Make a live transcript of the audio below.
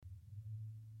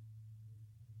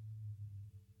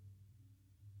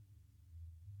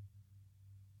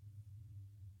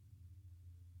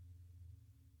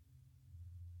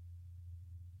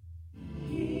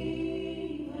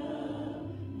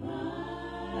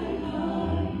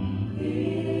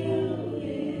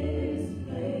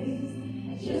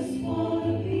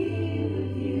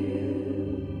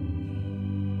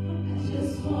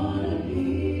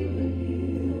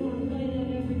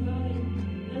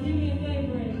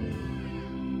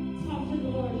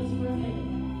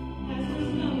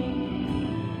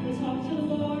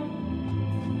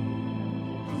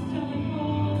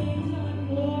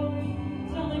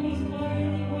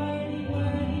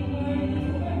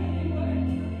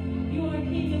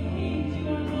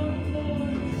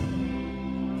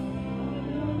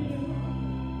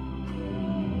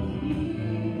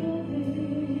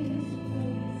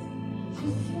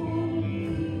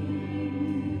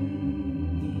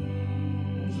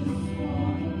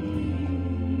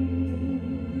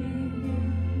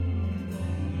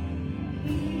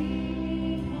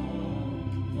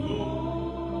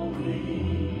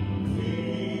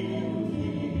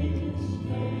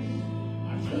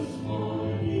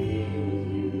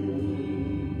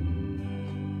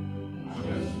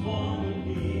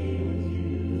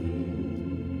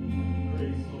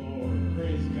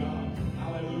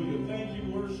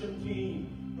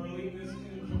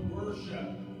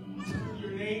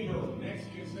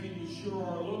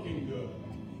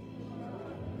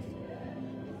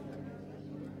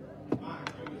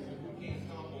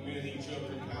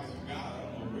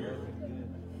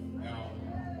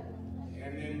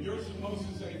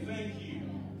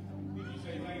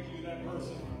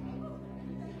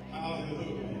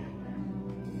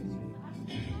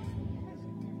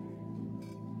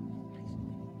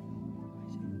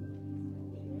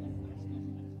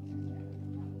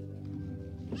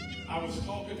I was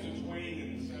talking to Dwayne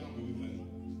in the sound booth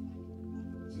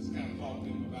and just kind of talking to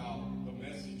him about the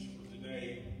message for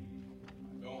today.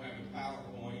 I don't have a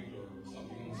PowerPoint or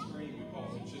something on the screen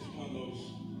because it's just one of those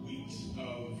weeks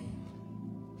of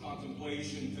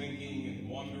contemplation, thinking, and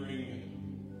wondering. And,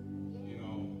 you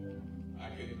know, I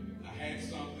had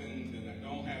something, then I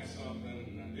don't have something,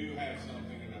 and I do have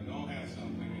something, and I don't have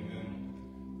something,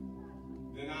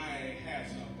 and then I have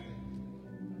something.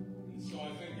 So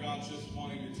I think God's just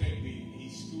wanting to take me.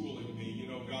 He's schooling me. You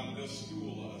know, God does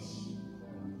school us.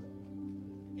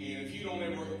 And if you don't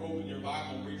ever open your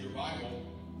Bible and read your Bible,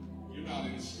 you're not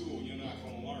in school. You're not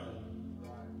going to learn.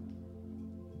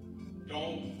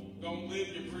 Don't live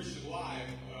your Christian life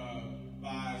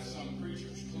by some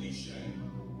preacher's cliche.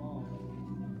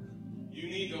 You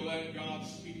need to let God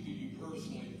speak to you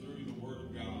personally through the Word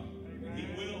of God. And He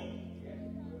will.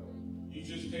 You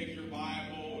just take your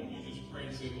Bible and you just pray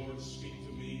and say, Lord, speak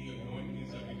to me, anoint me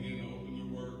as I begin to open your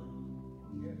Word.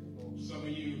 Some of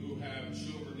you who have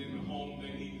children in the home,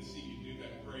 they need to see you do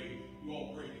that. Pray. You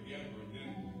all pray together and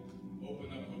then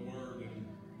open up the Word. And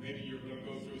maybe you're going to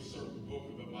go through a certain book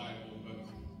of the Bible, but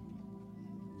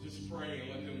just pray and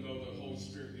let them know the Holy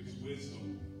Spirit gives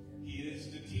wisdom. He is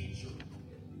the teacher.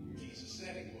 Jesus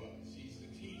said He was. He's the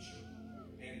teacher.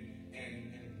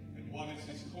 And what is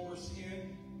His course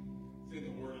in? It's in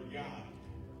the Word of God.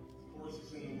 Of course,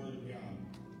 it's in the Word of God.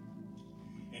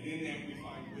 And in that we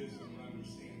find wisdom and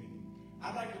understanding.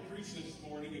 I'd like to preach this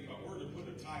morning, if I were to put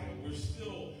a title, we're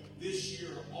still this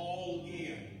year all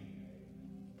in.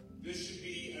 This should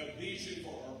be a vision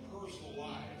for our personal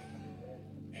life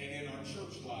and in our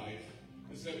church life,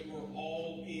 is that we're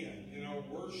all in our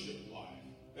worship life,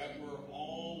 that we're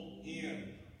all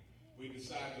in. We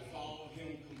decide to follow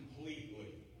Him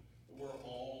completely. We're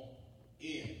all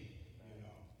in.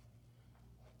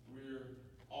 We're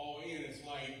all in. It's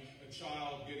like a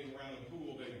child getting around a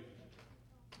pool.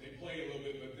 They play a little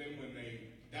bit, but then when they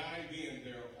dive in,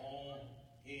 they're all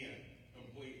in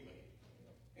completely.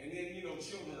 And then,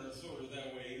 children are sort of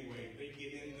that way anyway. They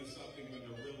get into something when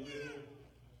they're real little.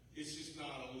 It's just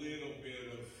not a little bit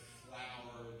of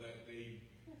flour that they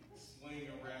sling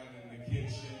around in the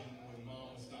kitchen when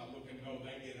mom's not looking. No,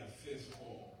 they get a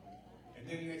fistful. And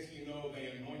then next thing you know,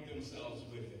 they anoint themselves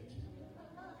with it.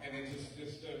 And it's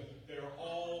just they're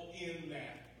all in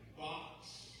that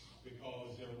box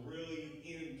because they're really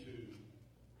into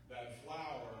that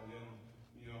flour. And then,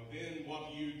 then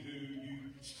what do? You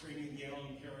scream and yell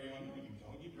and carry on.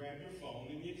 You grab your phone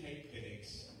and you take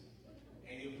pics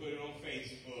and you put it on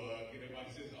Facebook and everybody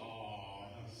says, "Oh,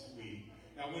 how sweet."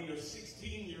 Now, when they're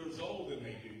 16 years old and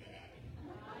they do that,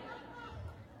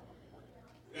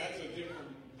 that's a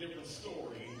different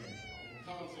story and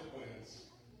consequence.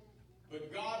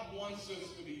 But God wants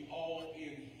us to be all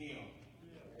in Him.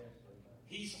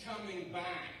 He's coming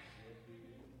back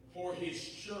for His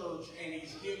church, and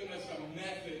He's given us a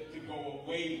method to go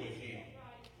away with Him.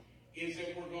 Is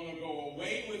that we're going to go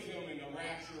away with Him in the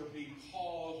rapture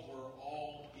because we're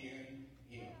all in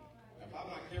Him. Now, if I'm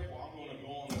not careful, I'm going to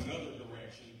go on another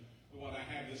direction than what I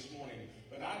have this morning.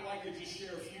 But I'd like to just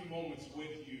share a few moments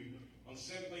with you on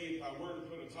simply, if I were to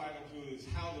put a title to it, is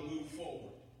how to move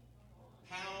forward.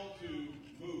 How to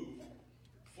move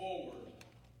forward.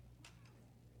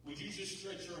 Would you just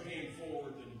stretch your hand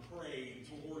forward and pray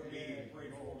toward me and pray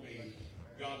for me?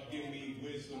 God, give me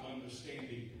wisdom,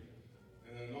 understanding,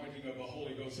 and the anointing of the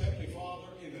Holy Ghost. Heavenly Father,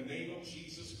 in the name of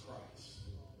Jesus Christ,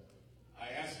 I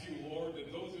ask you, Lord,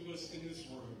 that those of us in this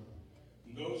room,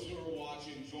 and those who are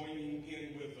watching, joining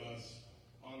in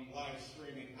live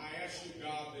streaming, I ask you,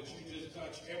 God, that you just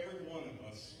touch every one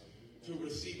of us to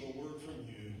receive a word from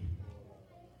you.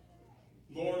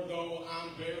 Lord, though I'm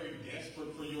very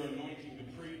desperate for your anointing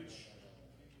to preach,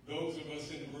 those of us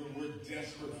in the room, we're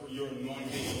desperate for your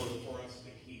anointing for us to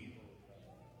heal.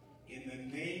 In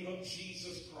the name of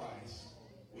Jesus Christ,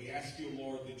 we ask you,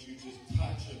 Lord, that you just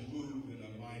touch and move in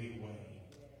a mighty way.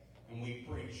 And we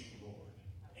praise you, Lord.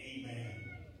 Amen.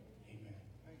 Amen.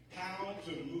 How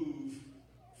to move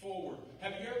forward.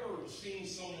 Have you ever seen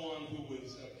someone who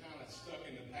was kind of stuck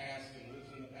in the past and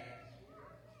lives in the past?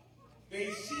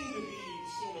 They seem to be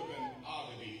sort of an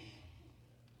oddity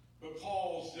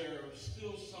because they're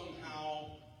still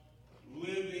somehow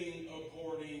living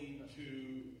according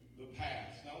to the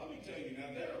past. Now, let me tell you,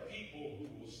 now, there are people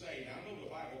who will say, now, I know the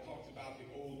Bible talks about the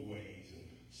old ways and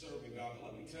serving God,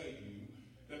 but let me tell you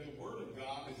that the Word of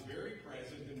God is very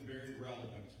present and very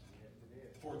relevant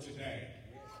for today.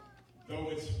 Though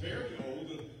it's very old,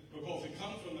 because it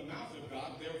comes from the mouth of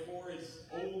God, therefore it's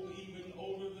old, even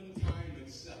older than time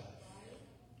itself.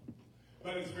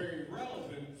 But it's very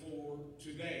relevant for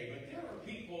today. But there are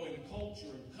people in culture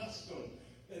and custom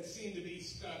that seem to be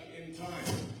stuck in time.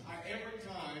 Every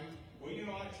time, well, you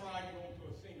know, I tried going to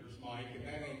a singer's mic, and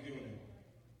that ain't doing it.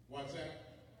 What's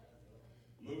that?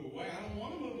 Move away? I don't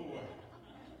want to move away.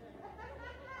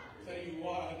 Tell you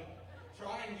what,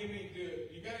 try and give me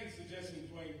you got any suggestions,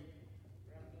 Dwayne?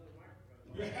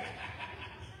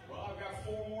 Well, I've got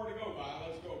 4 more to go by.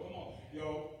 Let's go. Come on.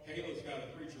 Yo, Kayla's got a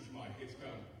preacher's mic. It's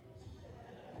coming.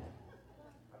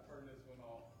 I turned this one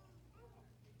off.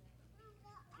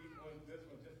 Keep this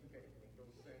one just in case. Go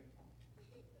sing.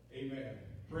 Amen.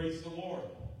 Praise the Lord.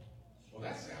 Well,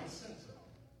 that sounds sensible.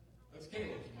 That's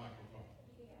Kayla's microphone.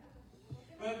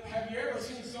 But have you ever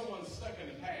seen someone stuck in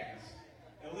the past?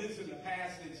 That lives in the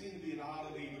past, they seem to be an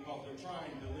oddity because they're trying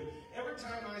to live. Every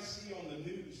time I see on the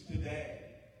news today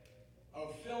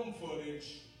of film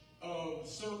footage of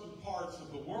certain parts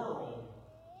of the world,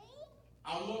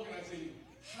 I look and I see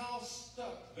how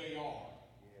stuck they are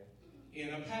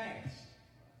in a past,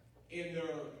 in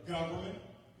their government,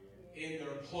 in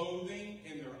their clothing,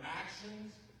 in their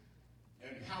actions,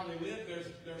 and how they live.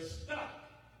 They're stuck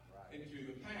into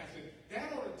the past. And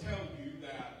that ought to tell you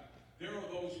that there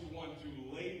are those who want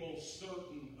to label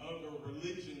certain other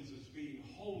religions as being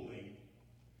holy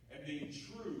and being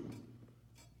true.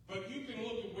 But you can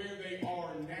look at where they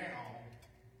are now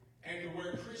and to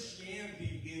where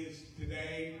Christianity is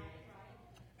today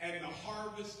and the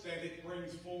harvest that it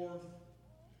brings forth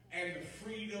and the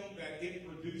freedom that it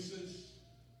produces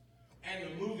and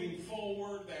the moving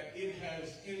forward that it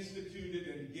has instituted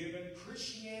and given.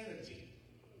 Christianity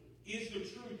is the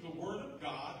truth. The Word of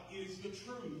God is the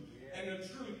truth. And the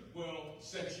truth will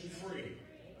set you free.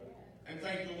 And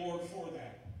thank the Lord for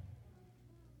that.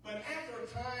 But after a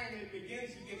time, it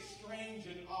begins to get strange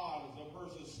and odd as a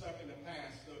person stuck in the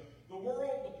past. The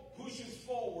world pushes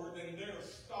forward and they're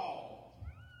stalled.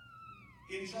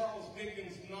 In Charles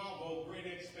Dickens' novel, Great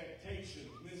Expectations,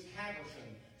 Miss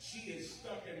Havisham, she is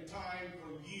stuck in time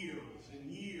for years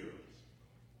and years.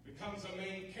 Becomes a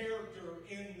main character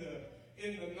in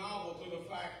the novel to the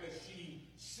fact that she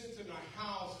sits in a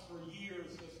house for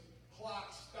years. The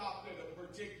clock stopped at a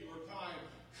particular time.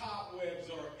 Cobwebs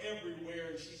are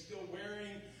everywhere, and she's still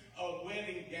wearing a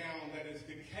wedding gown that is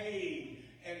decayed,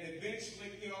 and eventually,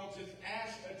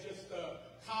 just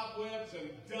cobwebs and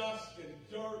dust and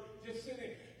dirt, just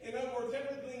sitting. In other words,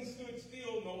 everything stood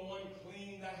still. No one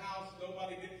cleaned the house.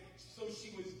 Nobody did. So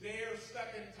she was there, stuck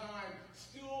in time,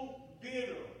 still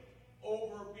bitter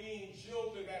over being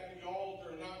jilted at the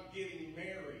altar, not getting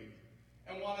married.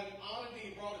 And what an oddity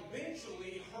it brought,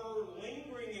 eventually her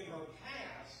lingering in her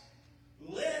past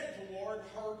led toward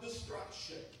her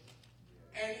destruction.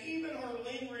 And even her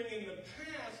lingering in the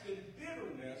past in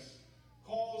bitterness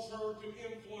caused her to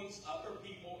influence other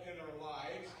people in her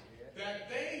lives that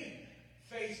they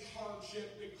faced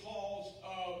hardship because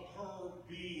of her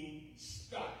being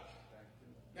stuck.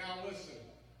 Now listen,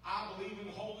 I believe in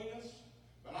holiness,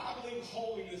 but I believe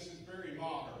holiness is very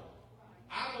modern.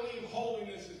 I believe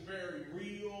holiness is very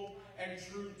real and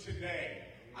true today.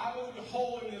 I believe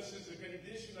holiness is a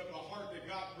condition of the heart that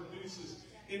God produces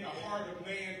in the heart of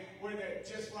man, where that,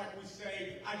 just like we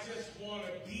say, I just want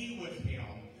to be with him.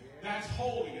 That's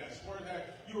holiness, where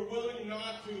that you're willing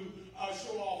not to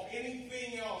show off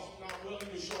anything else. You're not willing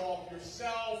to show off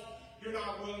yourself. You're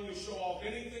not willing to show off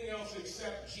anything else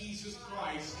except Jesus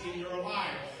Christ in your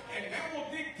life. And that will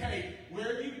dictate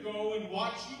where you go and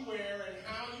what you wear and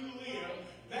how you live.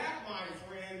 That, my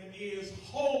friend, is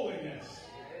holiness.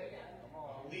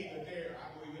 I'll leave it there.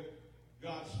 I believe that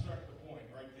God struck the point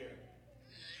right there.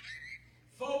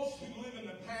 Folks who live in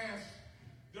the past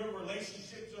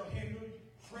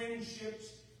friendships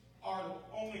are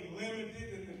only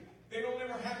limited, and they don't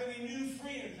ever have any new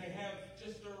friends. They have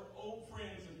just their old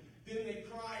friends, and then they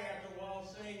cry after a while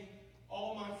saying,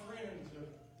 all my friends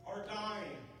are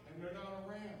dying, and they're not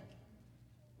around.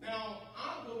 Now,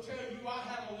 I will tell you, I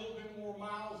have a little bit more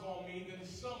miles on me than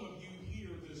some of you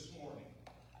here this morning.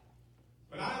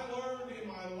 But I learned in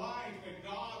my life that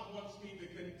God wants me to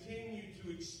continue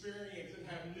to experience and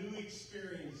have new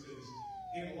experiences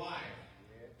in life.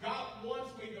 God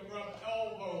wants me to rub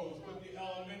elbows with the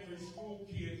elementary school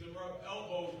kids and rub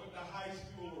elbows with the high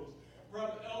schoolers,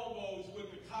 rub elbows with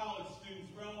the college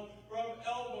students, rub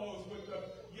elbows with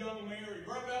the young married,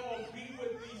 rub elbows, be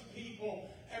with these people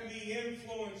and be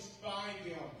influenced by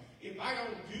them. If I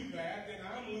don't do that, then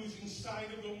I'm losing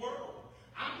sight of the world.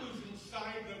 I'm losing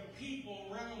sight of the people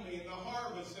around me and the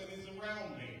harvest that is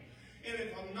around me. And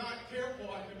if I'm not careful,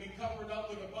 I can be covered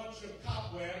up with a bunch of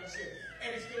cobwebs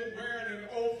and still wearing an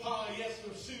old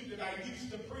polyester suit that I used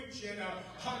to preach in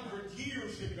 100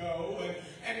 years ago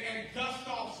and dust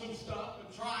off some stuff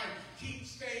and try and keep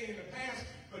staying in the past.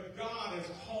 But God has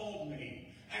called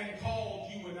me and called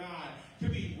you and I to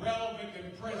be relevant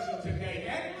and present today. He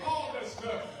hadn't called us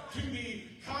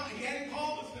He hadn't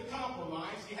called us to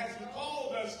compromise. He hasn't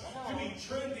called us to be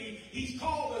trendy. He's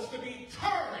called us to be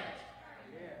current.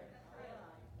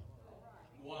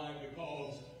 Why?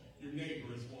 Because your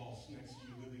neighbor is lost next to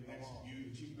you, living next to you,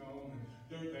 that you've known, and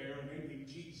they're there, and they need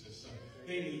Jesus.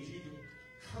 They need you to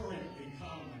currently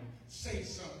come and say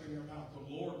something about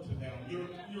the Lord to them.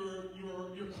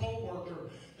 Your co-worker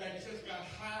that just got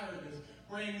hired is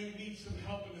brand new, needs some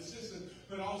help and assistance,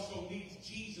 but also needs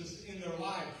Jesus in their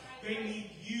life. They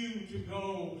need you to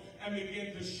go and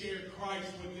begin to share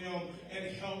Christ with them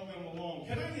and help them along.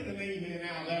 Can I get an amen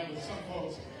out of that with some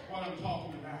folks, what I'm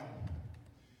talking about?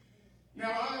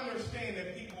 Now, I understand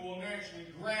that people will naturally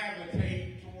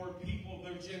gravitate toward people of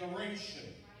their generation.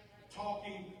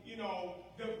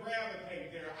 They'll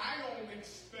gravitate there. I don't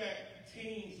expect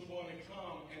teens to want to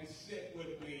come and sit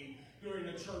with me during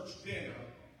a church dinner.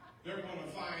 They're going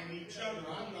to find each other.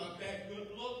 I'm not that good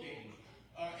looking.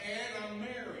 And I'm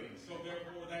married. So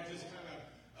therefore, that just kind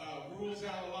of rules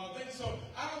out a lot of things. So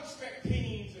I don't expect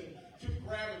teens to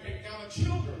gravitate. Now, the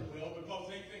children will, because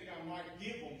they think I might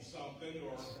give them something,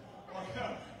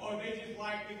 or they just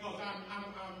like because I'm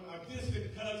a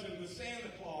distant cousin to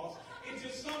Santa Claus. It's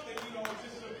just something, it's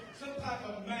just some type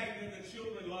of magnet that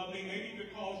children love me, maybe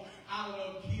because I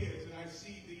love kids and I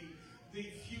see the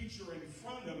future in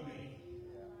front of me.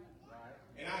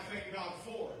 And I thank God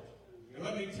for it. And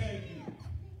let me tell you,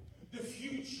 the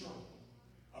future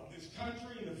of this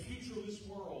country and the future of this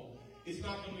world is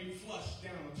not going to be flushed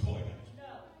down a toilet.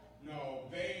 No,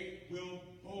 they will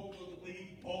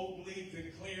boldly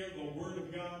declare the Word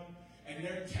of God and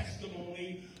their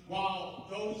testimony, while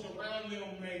those around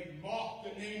them may mock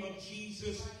the name of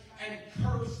Jesus and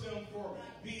curse them for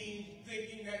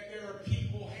thinking that they're a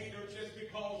people hater just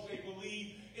because they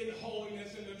believe in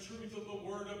holiness and the truth of the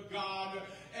Word of God.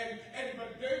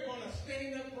 But they're going to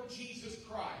stand up for Jesus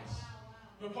Christ.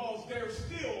 Because there's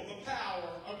still the power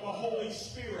of the Holy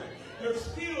Spirit. There's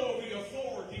still the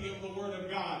authority of the Word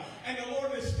of God. And the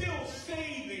Lord is still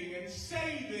saving and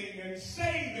saving and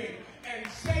saving and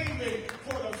saving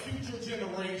for the future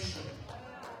generation.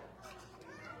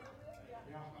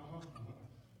 Yeah,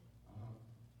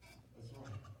 That's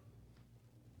right.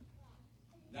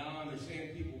 Now I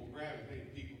understand people will gravitate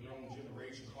to people of their own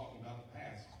generation talking about the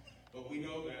past. But we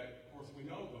know that, of course we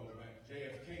know though, that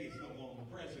JFK is no longer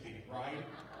president, right?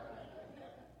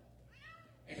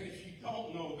 And if you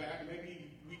don't know that,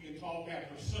 maybe we can talk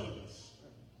after service.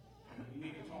 And you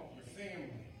need to talk to your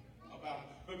family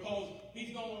about, because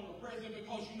he's no longer president,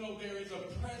 because there is a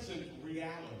present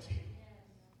reality.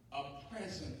 A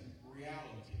present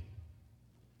reality.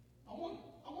 I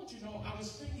want you to know, I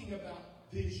was thinking about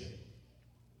vision.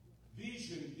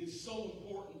 Vision is so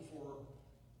important for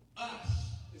us.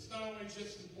 It's not only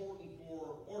just important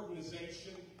for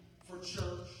organization, for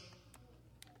church,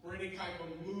 for any type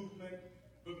of movement,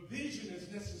 but vision is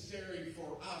necessary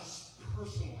for us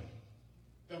personally.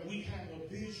 That we have a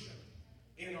vision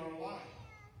in our life.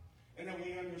 And that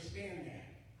we understand that.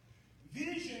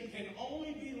 Vision can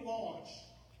only be launched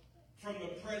from the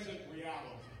present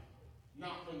reality,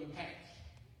 not from the past.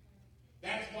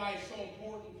 That's why it's so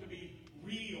important to be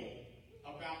real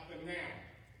about the now.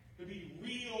 To be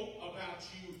real about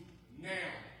you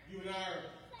now. You and I are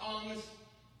honest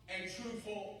and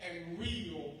truthful and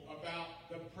real about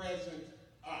the present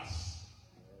us.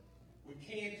 We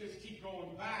can't just keep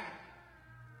going back,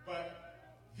 but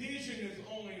vision is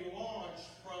only launched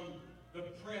from the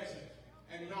present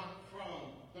and not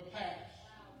from the past.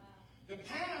 The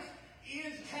past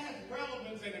has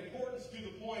relevance and importance to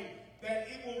the point that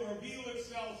it will reveal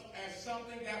itself as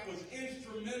something that was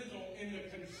instrumental in the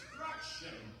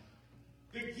construction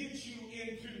that gets you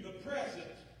into the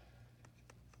present.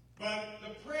 But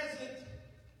the present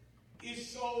is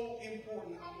so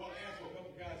important. I'm going to ask a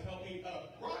couple guys help me.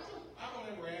 Roger, I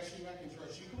don't ever ask you. I can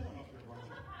trust you. Come on up here,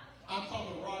 Roger. I'm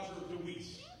talking Roger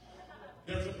DeWeese.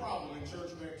 There's a problem in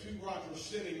church. We have two Rogers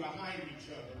sitting behind each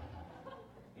other.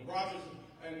 And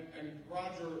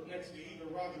Roger next to either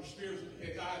Roger Spears,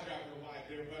 his eyes got real wide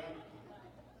there, but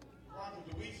Roger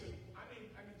DeWeese, I need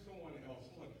someone else.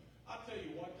 I'll tell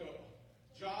you what,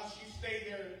 Josh, you stay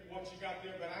there, what you got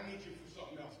there, but I need you for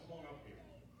something else. Come on up here.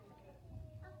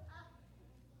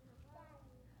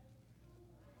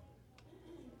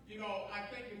 You know, I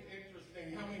think it's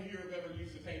interesting. How many here have ever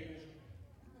used a tape measure?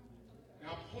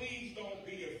 Now, please don't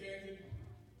be offended,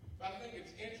 but I think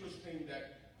it's interesting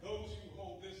that those who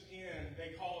hold this end,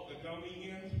 they call it the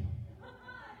dummy end.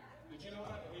 Did you know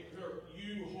that?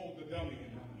 You hold the dummy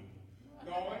end, not you.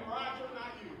 No, and Roger,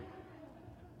 not you.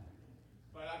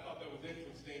 But I thought that was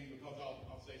interesting because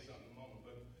I'll say something in a moment.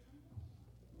 But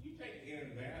you take the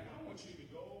end of that. I want you to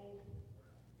go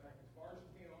back as far as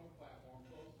you can on the platform,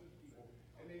 close to the people.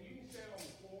 And then you can stand on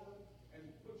the floor and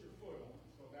put your foot on it.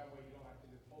 So that way you don't have to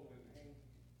just hold it in the hand.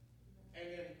 And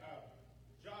then,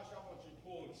 Josh, I want you to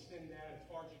pull and extend that as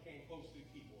far as you can close to the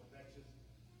keyboard. That's just,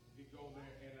 you go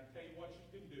there. And I tell you what you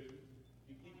can do.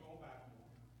 You keep going back more.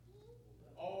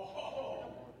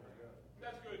 Oh,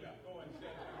 that's good enough. Go ahead and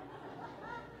stand down.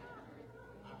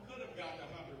 I could have gotten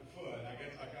 100 foot. I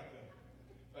guess I got the,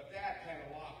 but that had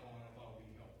a lock on it. I thought would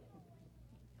be helpful.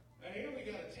 Now here we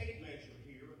got a tape measure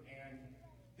here, and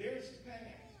there's the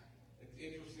path. It's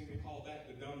interesting they call that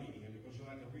the dummy end because you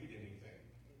don't have to read anything.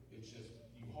 It's just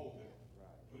you hold it,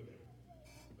 put it.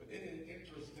 But isn't it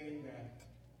interesting that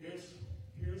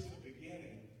here's the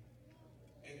beginning,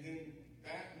 and then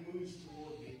that moves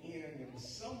toward the end, and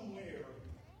somewhere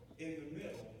in the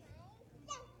middle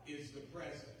is the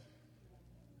present.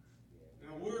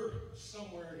 Now we're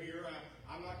somewhere here.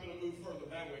 I'm not going to move further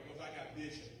that way because I got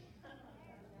vision.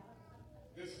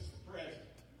 This is the present.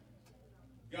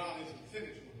 God isn't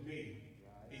finished with me.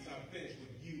 He's not finished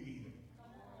with you either.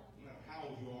 No matter how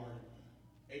old you are.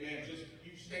 Amen. Just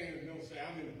you stand in the middle and say,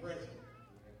 I'm in the present.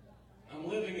 I'm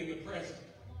living in the present.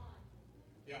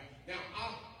 Yeah. Now,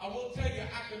 I will tell you,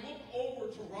 I can look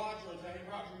over to Roger and say, hey,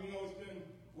 Roger, you know, it's been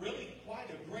really quite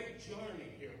a great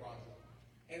journey here, Roger.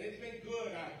 And it's been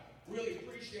good. I really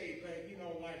appreciate that,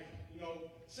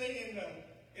 say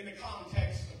in the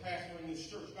context of pastoring this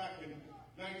church back in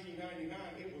 1999,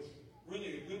 it was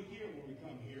really a good year when we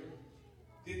come here.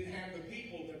 Didn't have the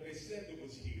people that they said that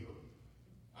was here.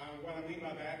 What I mean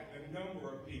by that, the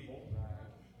number of people.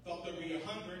 Thought there'd be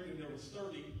 100, and there was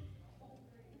 30,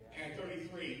 and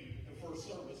 33 the first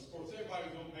service. Of course, everybody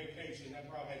was on vacation.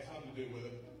 That probably had something to do with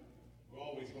it. We're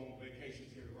always going on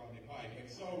vacations here at Rodney Pike.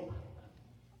 And so,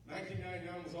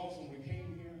 1999 was awesome. We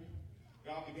came here.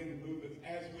 God began to move us.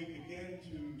 As we began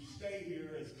to stay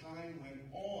here, as time went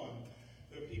on,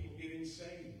 there were people getting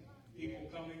saved. People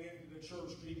coming into the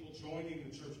church. People joining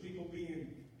the church. People being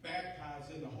baptized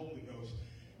in the Holy Ghost.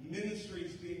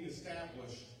 Ministries being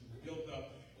established, built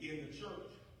up in the church.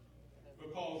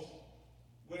 Because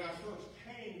when I first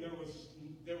came, there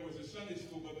was a Sunday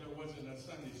school, but there wasn't a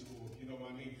Sunday school, if you know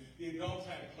what I mean. The adults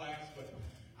had a class, but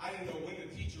I didn't know when the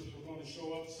teachers were going to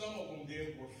show up. Some of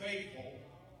them were faithful.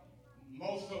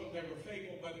 Most of them, they were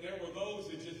faithful, but there were those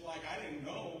that just I didn't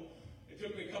know. It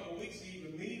took me a couple of weeks to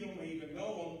even meet them, or even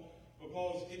know them,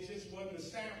 because it just wasn't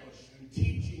established. And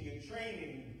teaching and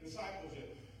training and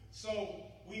discipleship. So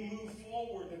we moved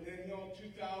forward, and then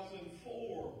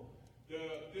 2004,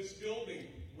 this building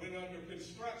went under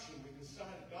construction. We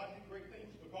decided God did great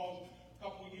things because a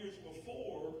couple of years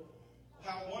before,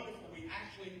 how wonderful, we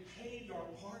actually paved our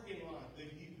parking lot.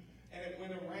 And it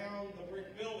went around the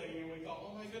brick building, and we thought,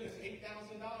 oh my goodness,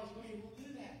 $8,000, we will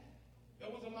do that.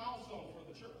 That was a milestone for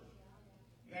the church.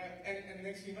 And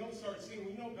next thing you know, we started seeing,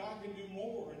 we know God can do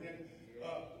more. And then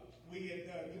we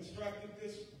had constructed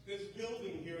this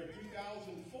building here in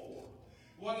 2004.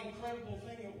 What an incredible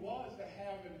thing it was to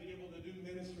have and be able to do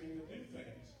ministry and to do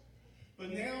things.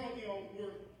 But now,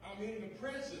 I'm in the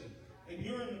present, and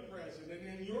you're in the present, and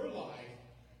in your life,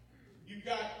 you've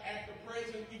got, at the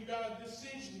present, you've got a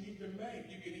decision you can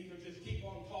make. You can either just keep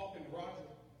on talking,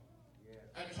 Roger,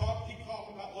 and keep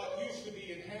talking about what used to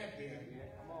be and had been.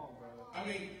 Yeah, come on, brother. I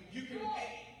mean, you can,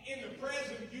 in the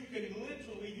present, you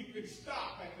can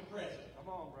stop at the present.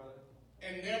 Come on, brother.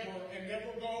 And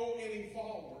never go any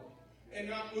forward and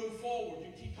not move forward.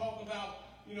 You keep talking about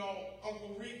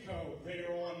Uncle Rico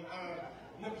there on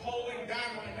Napoleon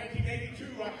Dynamite,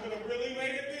 1982. I could have really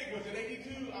made it big. Was it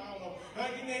 82? I don't know.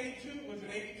 1982? Was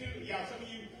it 82? Yeah, some of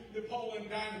you Napoleon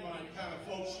Dynamite kind of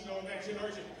folks, in that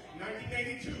generation.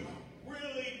 1982,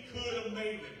 really could have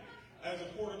made it as a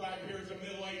quarterback here as a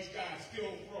middle-aged guy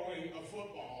still throwing a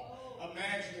football.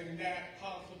 Imagining that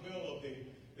possibility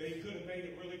that he could have made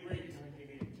it really great in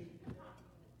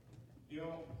 1982.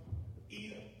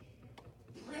 Either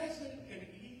present can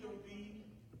either be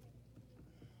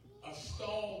a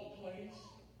stalled place,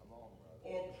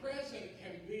 or present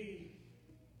can be,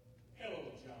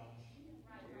 hello, Josh.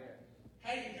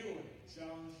 How you doing,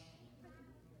 Josh?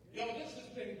 This has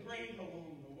been great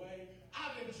along the way.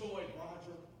 I've enjoyed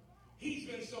Roger. He's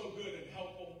been so good and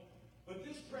helpful. But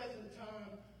this present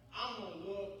time,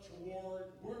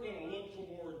 we're going to look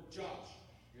toward Josh.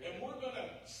 And we're going to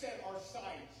set our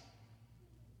sights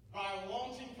by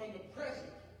launching from the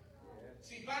present.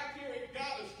 See, back here, it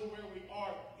got us to where we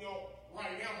are,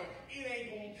 right now, but it ain't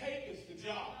going to take us to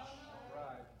Josh.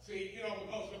 Right. See,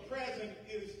 because the present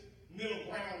is middle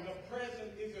ground. The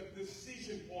present is a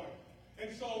decision point. And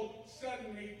so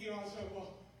suddenly, I said, well,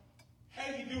 how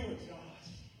you doing, Josh?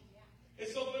 And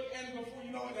so, and before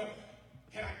you know it,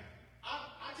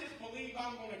 I just believe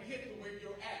I'm going to get to where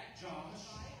you're at, Josh.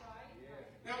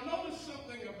 Now, notice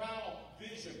something about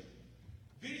vision.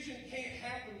 Vision can't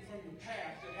happen from the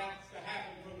past. It has to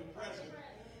happen from the present.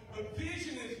 But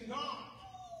vision is not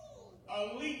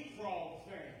a leapfrog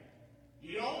thing.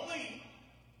 You don't leap.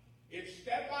 It's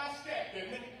step by step,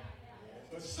 isn't it?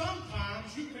 But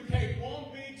sometimes you can take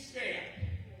one big step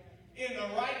in the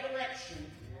right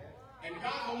direction, and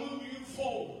God will move you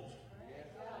forward.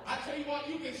 I tell you what,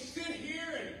 you can sit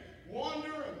here and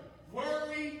wonder and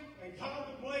worry and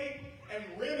contemplate and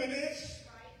reminisce,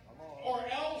 or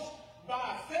else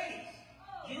by faith,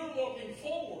 you're looking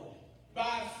forward.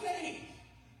 By faith.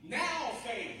 Now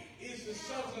faith is the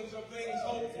substance of things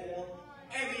hoped for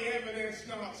and the evidence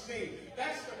not seen.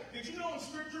 Did you know in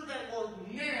Scripture that word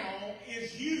now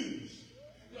is used?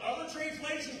 The other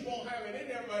translations won't have it in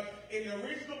there, but in the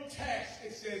original text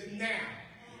it says now.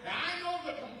 Now I know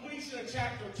the completion of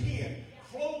chapter 10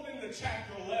 flowed into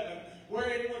chapter 11, where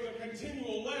it was a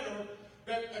continual letter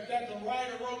that the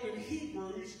writer wrote in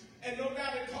Hebrews, and no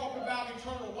doubt it talked about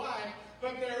eternal life,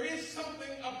 but there is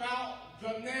something about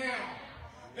the now.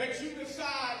 That you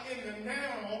decide in the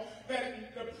now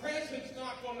that the present's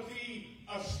not going to be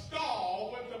a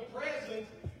stall, but the present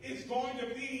is going to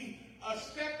be a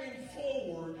stepping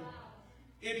forward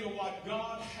into what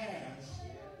God has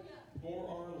for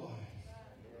our life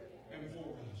and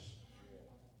for us.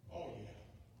 Oh yeah.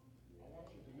 I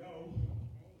want you to know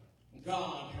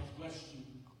God has blessed you,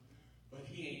 but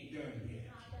He ain't done yet.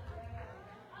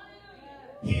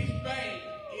 His bank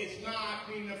is not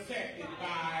being affected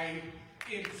by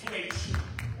inflation.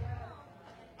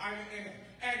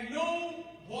 And no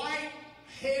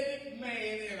white-headed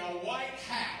man in a White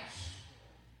House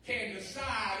can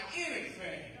decide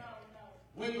anything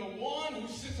when the one who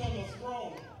sits on the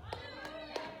throne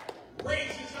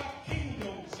raises up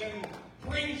kingdoms and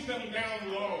brings them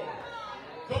down low.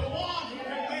 The one who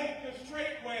can make the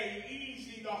straight way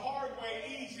easy, the hard way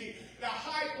easy, the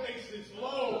high places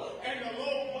low, and the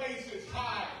low places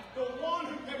high. The one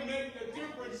who can make the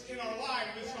difference in our life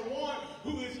is the one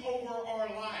who is over our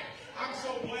life. I'm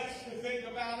so blessed to think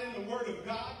about in the Word of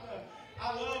God.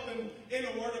 I love in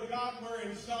the Word of God, we're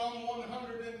in Psalm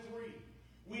 103.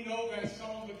 We know that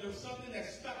psalm, but there's something that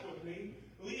stuck with me.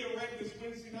 Leah read this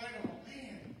Wednesday night. I'm like,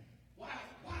 man, wow,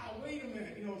 wait a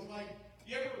minute. It's like,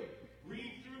 you ever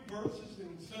read through verses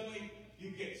and suddenly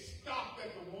you get stopped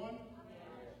at the one?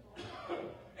 And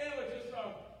it was just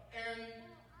an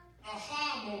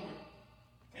aha moment.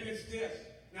 And it's this.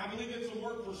 Now, I believe it's a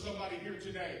word for somebody here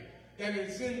today that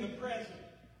is in the present,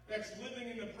 that's living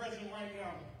in the present right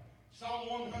now. Psalm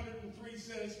 103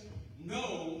 says,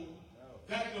 know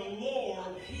that the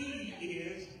Lord, He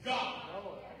is God.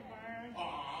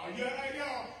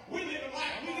 We live a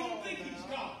life. We don't think He's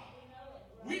God.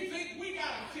 We think we got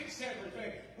to fix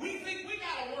everything. We think we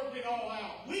got to work it all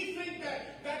out. We think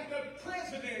that the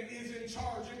president is in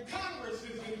charge and Congress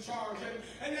is in charge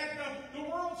and that the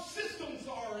world systems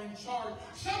are in charge.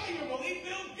 Some of you believe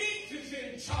Bill Gates is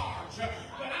in charge.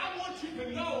 But I want you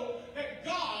to know that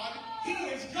God, He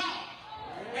is God.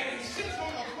 And He sits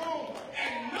on the throne,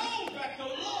 and know that the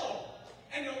Lord,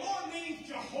 and the Lord means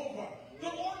Jehovah.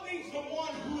 The Lord means the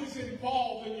one who is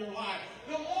involved in your life.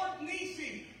 The Lord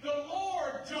Nisi, the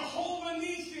Lord Jehovah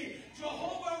Nisi,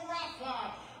 Jehovah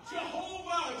Rapha,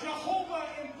 Jehovah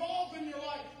involved in your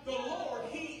life. The Lord,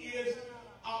 He is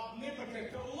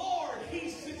omnipotent. The Lord, He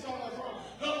sits on the throne.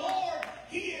 The Lord,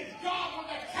 He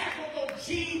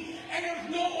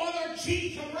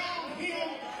G's around him.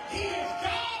 He is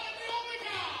God and the only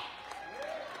God.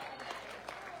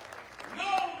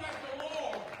 Know that the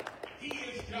Lord, he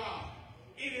is God.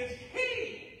 It is he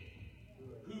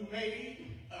who made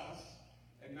us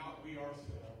and not we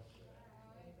ourselves.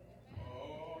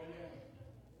 Oh, yeah.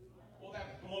 Well,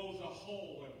 that blows a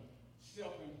hole in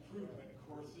self-improvement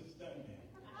courses, doesn't it?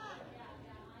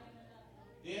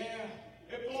 Yeah,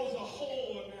 it blows a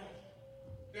hole in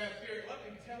that theory. Let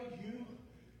me tell you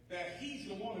that he's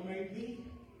the one who made me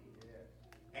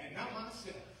and not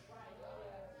myself.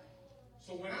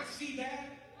 So when I see that,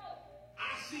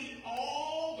 I see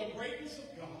all the greatness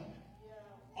of God,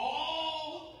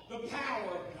 all the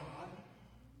power of God,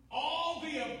 all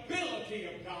the ability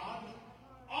of God,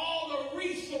 all the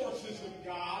resources of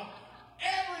God,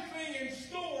 everything in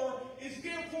store is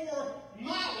there for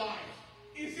my life.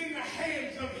 Is in the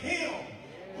hands of him,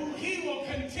 who he will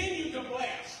continue to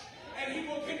bless, and he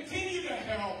will continue to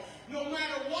help, no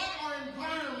matter what our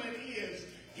environment is.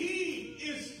 He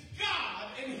is God,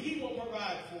 and he will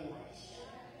provide for us.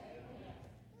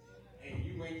 And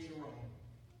you ain't your own.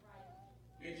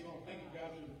 You ain't your own. Thank you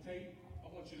guys for the tape.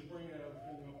 I want you to bring that other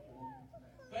thing up for me.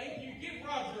 Thank you. Give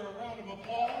Roger a round of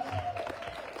applause.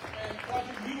 And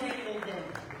Roger, you ain't no gun,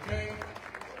 okay?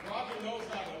 Roger knows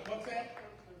how to, what's that?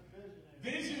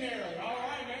 Visionary. All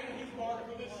right, man. He's barred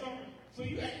for this summer. So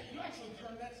you actually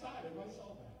turned that side. Everybody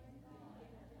saw that.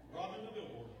 Roger the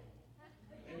billboard.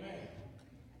 Amen.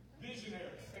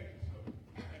 Visionary. Thank you, sir.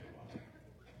 Thank you, Roger.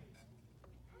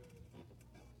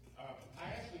 I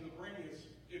asked him to bring us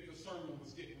if the sermon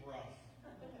was getting rough.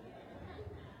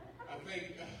 I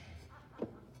think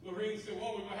Lorene said,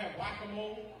 well, we're going to have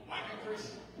whack-a-mole,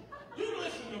 whack-a-Christian. You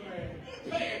listen to me.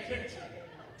 Pay attention.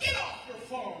 Get off your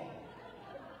phone.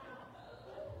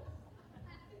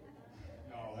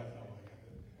 No, that's not what I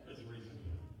got. There's a reason.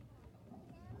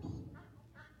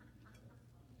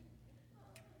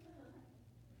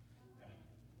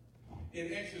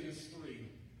 In Exodus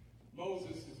 3,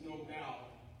 Moses is no doubt,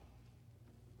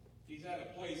 he's at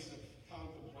a place of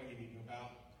contemplating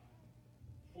about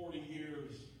 40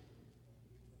 years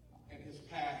and his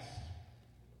past,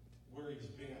 where he's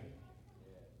been.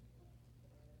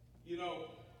 You know,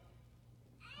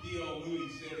 D.L. Moody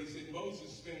said,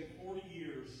 Moses spent 40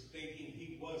 years thinking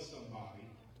he was somebody,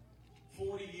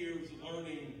 40 years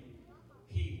learning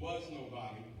he was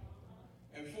nobody,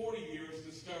 and 40 years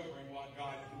discovering what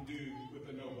God can do with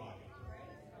a nobody.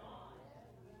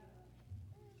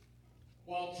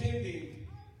 While tending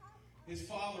his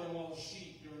father-in-law's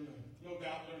sheep during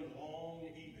the long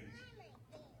evenings,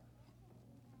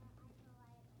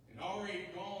 and already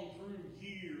gone through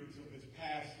years of his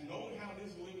past, knowing how it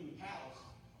is to live in the palace,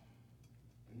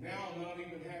 and now not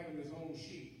even having his own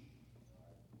sheep,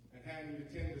 and having to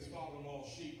tend his father-in-law's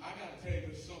sheep. I got to tell you,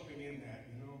 there's something in that,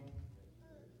 you know.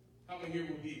 How many here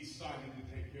would be excited to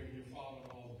take care of your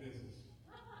father-in-law's business?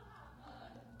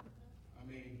 I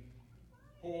mean,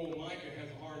 poor old Micah has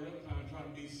a hard enough time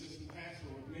trying to be assistant pastor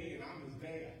with me, and I'm his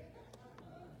dad.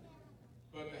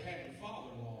 But to have your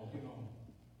father-in-law, you know,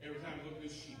 every time you look at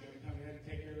his sheep, every time you had to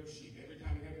take care of those sheep, every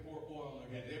time you had to pour oil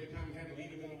on their head, every time you had to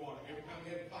lead them in the water, every time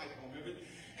you had to fight for them,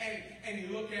 and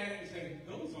you look at it and say,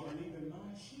 those aren't even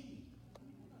my sheep.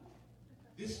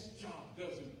 This job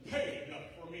doesn't pay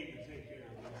enough for me to take care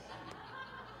of this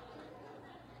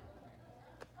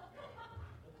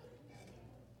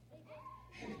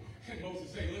sheep. And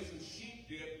Moses say, listen, sheep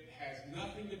dip has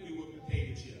nothing to do with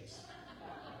potato chips.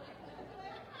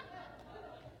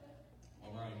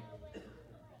 All right.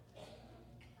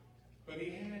 But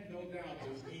he had no doubt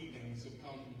those evenings of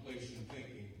contemplation,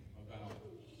 thinking about,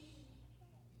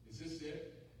 is this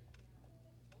it?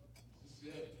 Is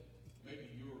this it? Maybe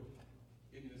you're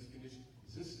in this condition.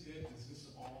 Is this it? Is this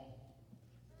all?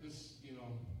 This, you know,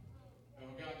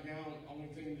 I've got now only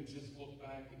thing to just look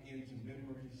back into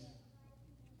memories.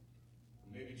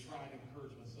 Maybe try to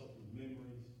encourage myself with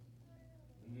memories.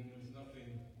 And then there's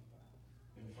nothing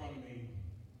in front of me.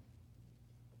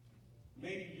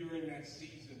 Maybe you're in that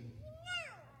season,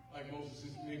 like Moses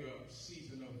is, maybe a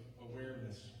season of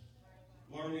awareness.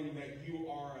 Learning that you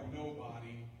are a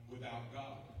nobody without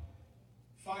God.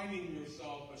 Finding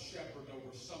yourself a shepherd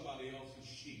over somebody else's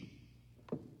sheep.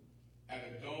 At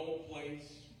a dull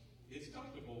place. It's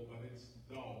comfortable, but it's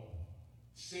dull.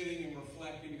 Sitting and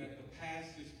reflecting that the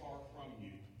past is far from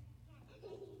you.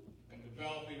 And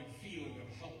developing a feeling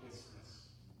of helplessness.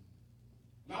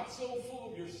 Not so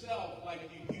full of yourself like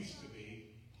you used to be.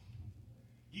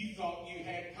 You thought you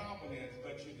had confidence,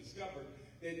 but you discovered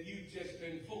that you've just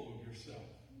been full of yourself.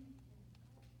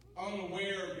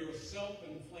 Unaware of your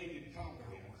self-inflated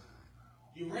confidence.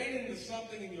 You ran into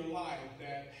something in your life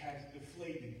that has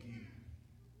deflated you.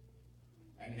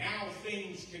 And now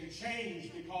things can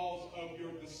change because of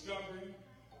your discovery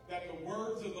that the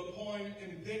words of the poem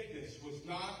Invictus was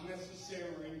not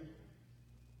necessarily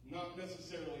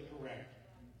correct.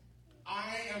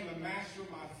 I am the master of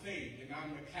my fate, and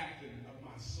I'm the captain of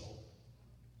my soul.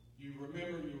 You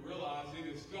remember and you realize it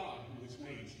is God who has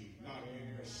made you, not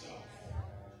you yourself.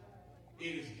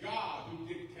 It is God who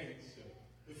dictates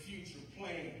the future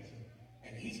plans.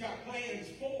 And he's got plans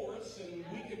for us, and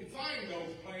we can find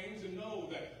those plans and know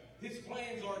that his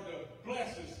plans are to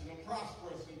bless us and to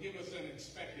prosper us and give us an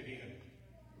expected end.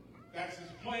 That's his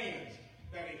plans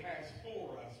that he has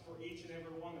for us, for each and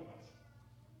every one of us.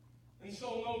 And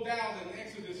so no doubt in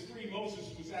Exodus 3,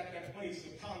 Moses was at that place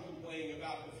of contemplating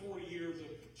about the 40 years of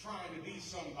trying to be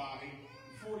somebody,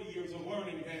 40 years of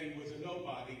learning that he was a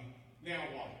nobody. Now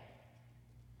what?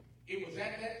 It was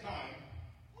at that time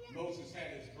Moses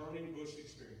had his burning bush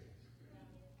experience.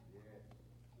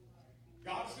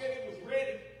 God said it was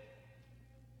ready.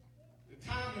 The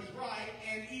time is right,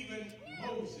 and even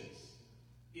Moses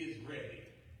is ready.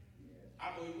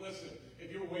 I believe, listen,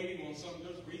 if you're waiting on something,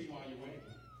 there's a reason why you're waiting.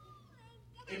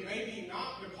 It may be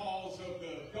not because of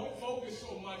don't focus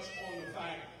so much on the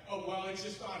fact of, well, it's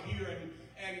just not here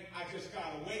and I just got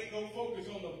to wait. Don't focus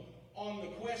on the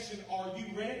question, are you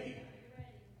ready?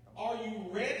 Are you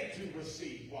ready to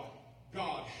receive what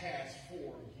God has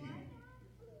for you?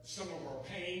 Some of our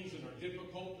pains and our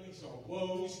difficulties, our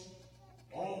woes,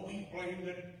 we blame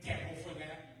the devil for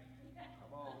that.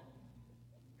 Come on.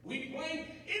 We blame,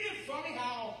 isn't it funny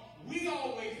how we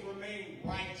always remain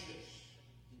righteous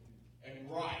and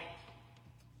right?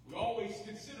 We always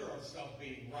consider ourselves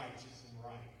being righteous and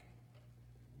right.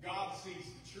 God sees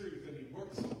the truth and he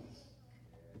works on us.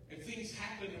 And things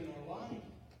happen in our life.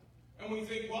 And we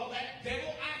think, well, that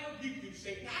devil, I rebuke you,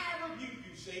 Satan. I rebuke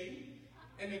you, Satan.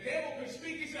 And the devil can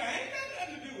speak and say, I ain't got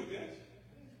nothing to do with this.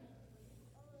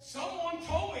 Someone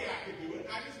told me I could do it.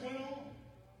 I just went on.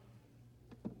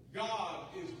 God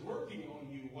is working on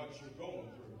you what you're going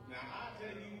through. Now, I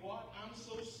tell you what, I'm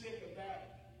so sick of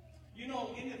that. You know,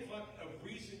 in the fun of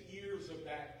recent years of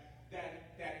that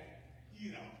pandemic.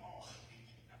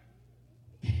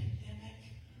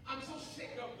 I'm so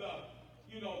sick of the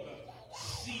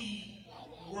C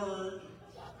word,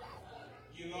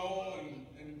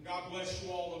 and God bless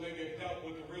you all, and maybe have dealt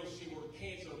with the real C word,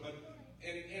 cancer, but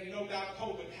and no doubt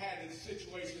COVID had its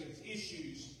situations, its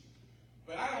issues.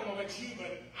 But I don't know about you,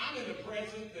 but I'm in the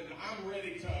present and I'm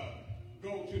ready to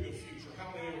go to the future.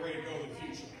 How many are ready to go to the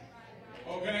future?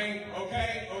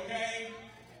 Okay.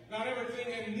 Not everything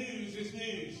in news is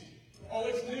news. Oh,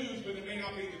 it's news, but it may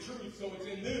not be the truth, so it's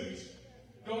in news.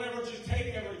 Don't ever just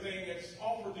take everything that's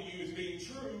offered to you as being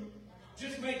true.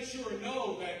 Just make sure and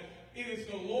know that it is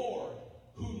the Lord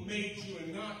who made you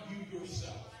and not you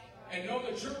yourself. And know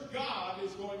that your God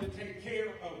is going to take care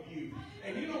of you.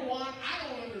 And you know what? I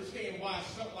don't understand why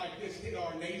something like this hit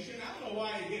our nation. I don't know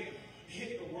why it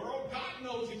hit the world. God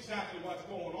knows exactly what's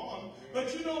going on.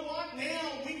 But you know what?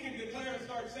 Now we can declare and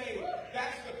start saying,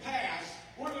 that's the past.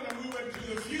 We're going to move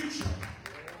into the future.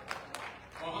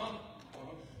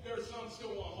 There are some still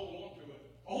want to hold on to it.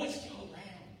 Oh, it's still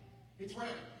around. It's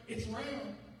round. It's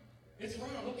round. It's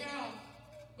round. Look out.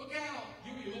 Look out.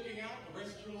 You'll be looking out the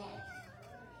rest of your life.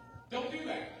 Don't do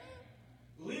that.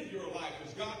 Live your life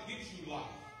as God gives you life.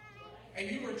 And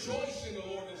you rejoice in the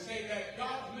Lord and say that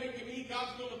God's making me,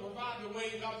 God's going to provide the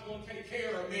way, God's going to take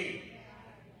care of me.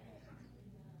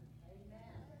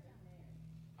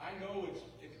 I know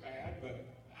it's bad, but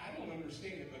I don't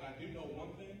understand it, but I do know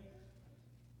one thing.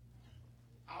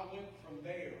 I went from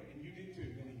there, and you did too,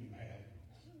 many of you have.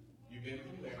 You've been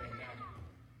from there, and now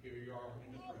here you are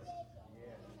in the present.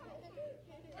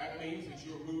 That means that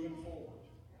you're moving forward,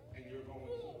 and you're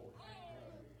going forward.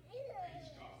 Praise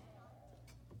God.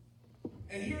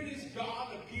 And here it is,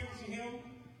 God appears to him.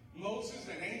 Moses,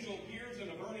 an angel appears in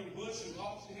a burning bush and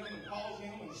talks to him and calls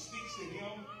him and speaks to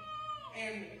him.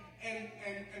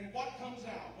 And what comes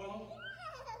out? Well,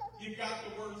 you've got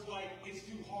the words like, it's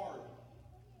too hard.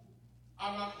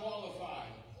 I'm not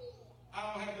qualified. I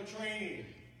don't have the training.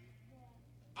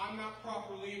 I'm not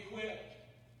properly equipped.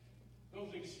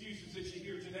 Those excuses that you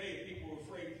hear today, people are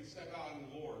afraid to step out in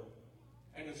the Lord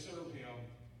and to serve him.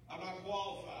 I'm not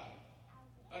qualified.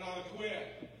 I'm not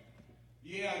equipped.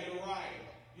 Yeah, you're right.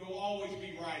 You'll always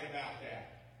be right about that.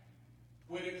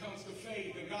 When it comes to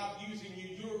faith and God using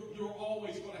you, you're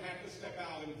always going to have to step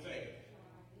out in faith.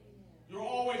 You're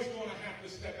always going to have to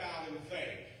step out in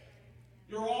faith.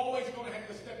 You're always going to have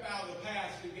to step out of the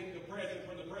past and get into the present,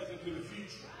 from the present to the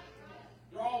future.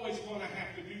 You're always going to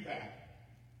have to do that.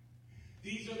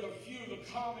 These are the few of the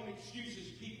common excuses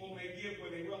people may give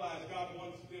when they realize God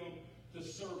wants them to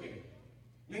serve him.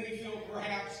 Many feel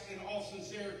perhaps in all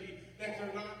sincerity that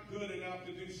they're not good enough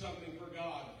to do something for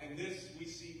God. And this we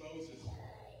see Moses.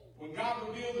 When God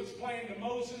revealed his plan to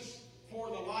Moses for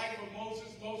the life of Moses,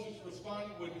 Moses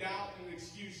responded with doubt and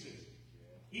excuses.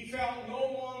 He felt no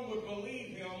one would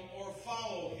believe him or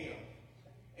follow him.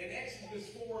 In Exodus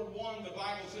 4:1, the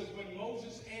Bible says, when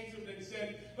Moses answered and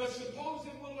said, but suppose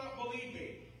they will not believe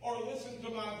me or listen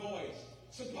to my voice.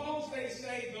 Suppose they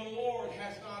say the Lord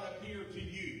has not appeared to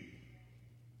you.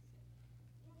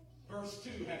 Verse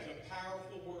 2 has a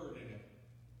powerful word in it.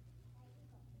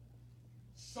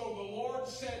 So the Lord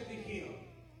said to him,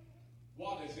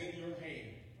 what is in your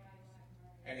hand?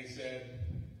 And he said,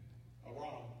 a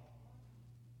rod.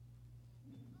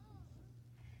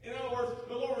 In other words,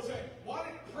 the Lord was saying, what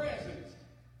at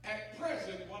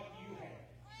present, what do you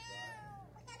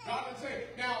have? God would say,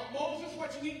 now, Moses,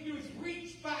 what you need to do is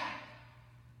reach back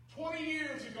 20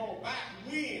 years ago, back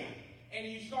when,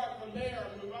 and you start from there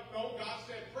and move up. No, God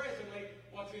said, presently,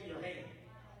 what's in your hand?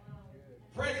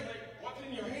 Presently, what's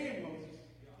in your hand, Moses?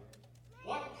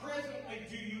 What presently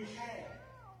do you have?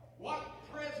 What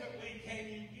presently can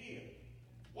you give?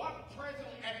 What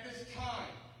presently at this time?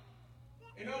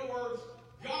 In other words,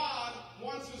 God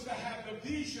wants us to have the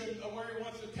vision of where he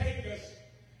wants to take us,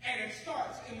 and it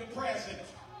starts in the present.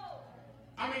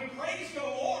 I mean, praise the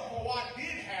Lord for what did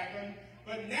happen,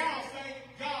 but now thank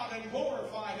God and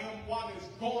glorify him what is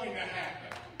going to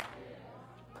happen.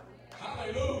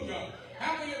 Hallelujah.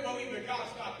 How many of you believe that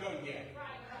God's not done yet?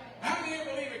 How many of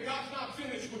you believe that God's not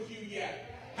finished with you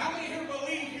yet? How many here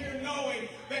believe here knowing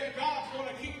that God's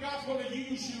going to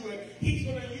use you, and he's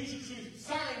going to use you through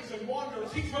signs and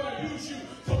wonders. He's going to use you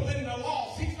to win the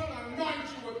lost. He's going to anoint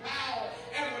you with power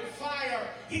and with fire.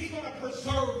 He's going to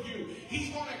preserve you.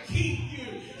 He's going to keep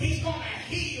you. He's going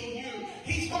to heal you.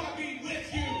 He's going to be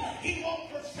with you. He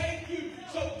won't forsake you.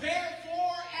 So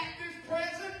therefore, at this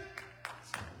present,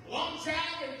 launch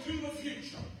out into the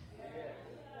future.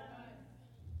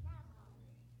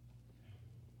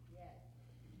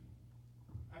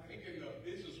 I think in the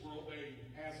business world, they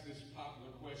ask this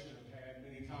popular question I've had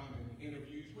many times in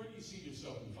interviews. Where do you see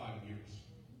yourself in 5 years?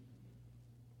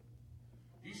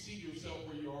 If you see yourself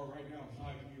where you are right now in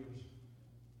 5 years,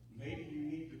 maybe you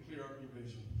need to clear up your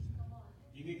vision.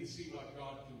 You need to see what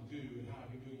God can do and how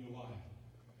he can do in your life.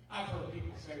 I've heard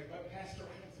people say, but Pastor,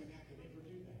 I don't think I could ever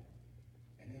do that.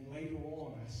 And then later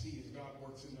on, I see as God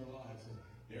works in their lives, and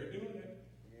they're doing it.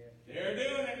 They're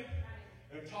doing it.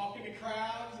 They're talking to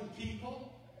crowds and people.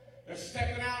 They're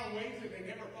stepping out in ways that they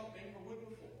never thought they ever would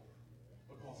before.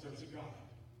 Because there's a God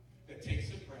that takes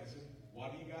the present,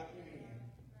 what do you got in your hand,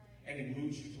 and he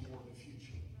moves you toward the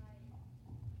future.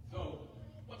 So,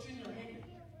 what's in your hand?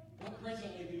 What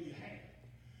presently do you have?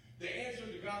 The answer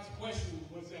to God's question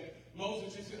was that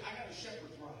Moses just said, I got a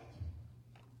shepherd's rod.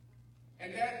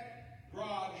 And that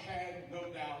rod had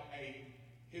no doubt a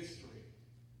history.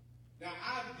 Now,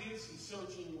 I did some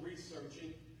searching and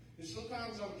researching, and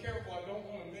sometimes I'm careful. I don't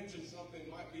want to mention something that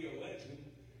might be a legend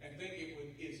and think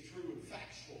it is true and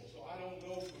factual. So I don't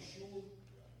know for sure,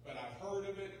 but I've heard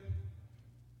of it.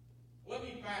 Let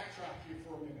me backtrack here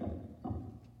for a minute.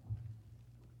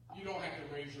 You don't have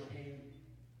to raise your hand.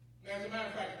 As a matter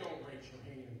of fact, don't raise your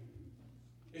hand.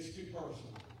 It's too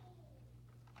personal.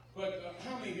 But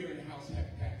how many here in the house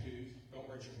have tattoos? Don't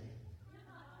raise your hand.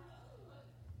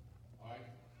 All right?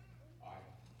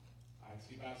 I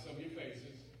see by some of your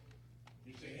faces.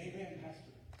 You say, amen,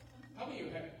 Pastor. How many of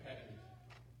you have tattoos?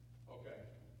 Okay.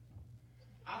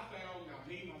 I found, now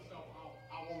me, myself,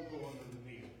 I won't go under the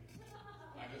needle.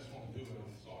 I just won't do it.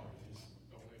 I'm sorry. Just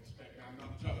don't expect me. I'm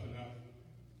not tough enough.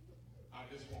 I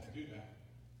just won't do that.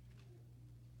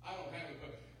 I don't have it,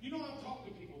 but you know, I've talked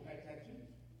to people who had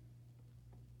tattoos.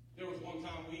 There was one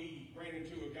time we ran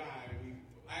into a guy.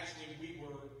 We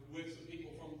were with some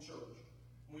people from church.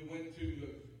 We went to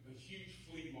the huge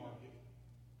flea market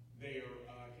there.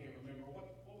 I can't remember.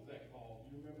 What was that called?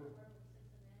 You remember?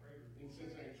 In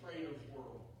Cincinnati, Trader's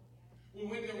World. We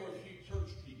went there with a few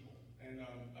church people, and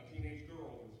a teenage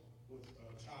girl was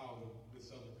a child of this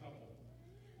other couple.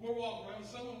 We're walking around.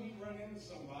 Suddenly we run into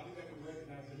somebody that we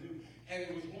recognize and knew, and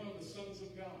it was one of the Sons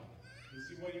of God. You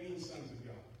see, what do you mean, Sons of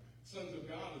God? Sons of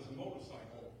God is a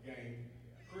motorcycle gang,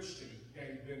 a Christian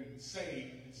gang, been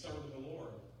saved and serving the Lord.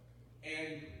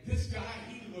 And this guy,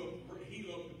 he looked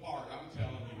the part, I'm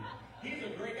telling you. He's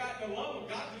a great guy. The love of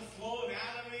God just flowing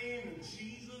out of him, and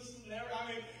Jesus and everything.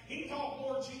 I mean, he talked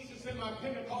more Jesus than my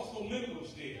Pentecostal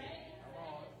members did.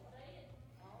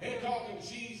 They're talking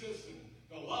Jesus and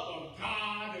the love of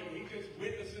God, and he just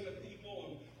witnessing the people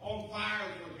and on fire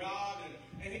for God,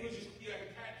 and he was just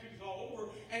having tattoos all over.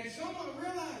 And someone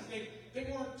realized they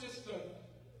weren't just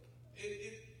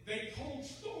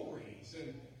sheets.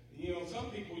 And, some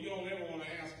people you don't ever want to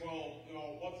ask, well,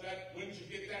 what's that? When did you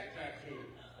get that tattoo?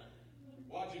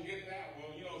 Why'd you get that?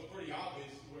 Well, it's pretty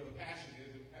obvious where the passion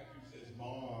is. The tattoo says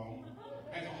Mom,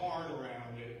 has a heart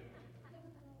around it.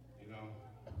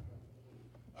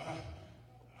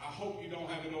 I hope you don't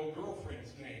have an old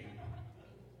girlfriend's name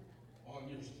on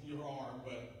your arm,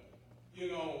 but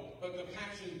the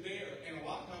passion's there, and a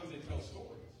lot of times they tell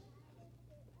stories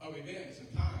of events and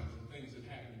times and things that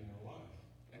happened in their life.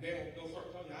 And they'll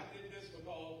start telling you, I did this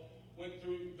because went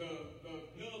through the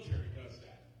military does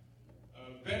that.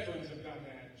 Veterans have done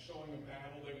that, showing a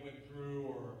battle they went through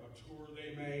or a tour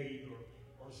they made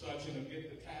or such, and they'll get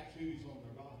the tattoos on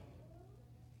their body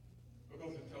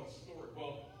because it tells a story.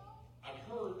 Well, I've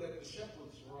heard that the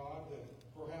shepherd's rod that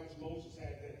perhaps Moses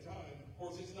had at that time, of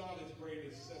course, it's not as great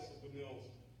as Cecil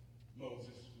DeMille's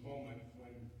Moses moment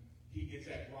when he gets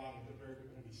that rod at the very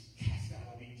beginning. He's cast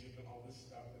out of Egypt and all this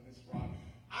stuff and this rod.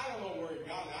 I don't know where he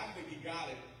got it. I think he got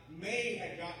it. May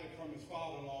had gotten it from his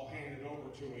father-in-law, handed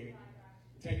over to him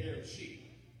to take care of the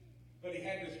sheep. But he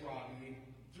had this rod, and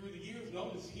through the years,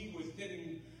 notice he was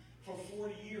getting, for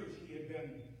 40 years, he had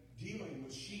been dealing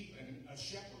with sheep and a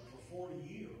shepherd for 40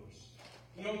 years.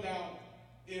 No doubt,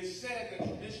 it is said that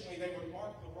traditionally they would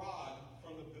mark the rod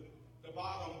from the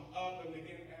bottom up and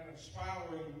begin at a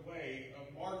spiraling way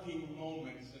of marking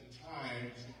moments and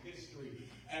times in history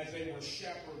as they were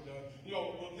shepherded.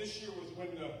 Well, this year was when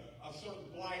a certain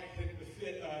blight hit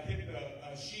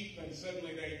the sheep, and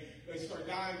suddenly they started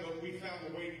dying, but we found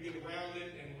a way to get around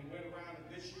it, and we went around it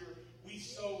this year. We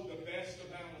sowed the best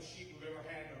amount of sheep we've ever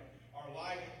had in our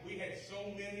life. We had so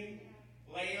many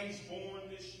lambs born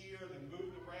this year and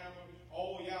moved around them.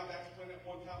 Oh, yeah, that's when at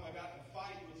one time I got in a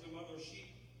fight with some other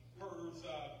sheep herders,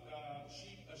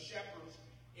 shepherds,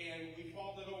 and we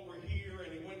fought it over here,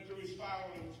 and he went through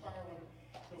spiraling,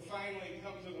 so finally it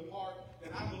comes to the part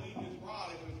that I believe his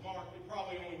rod, if it was marked, it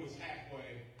probably only was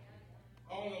halfway.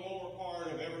 On the lower part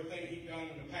of everything he'd done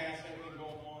in the past, everything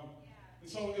going on. And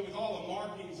so it was all the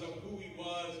markings of who he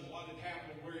was and what had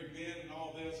happened, where he'd been, and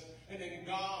all this. And then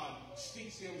God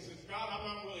speaks to him and says, God, I'm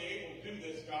not really able to do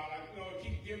this, God. I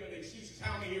keep giving excuses.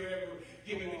 How many here ever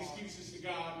given excuses to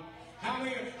God? How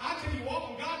many? I tell you what,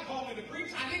 when God called me to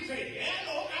preach, I didn't say,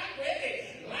 yeah, Lord, I'm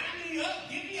ready. Line me up.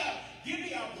 Give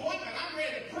me an appointment. I'm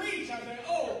ready to preach. I said,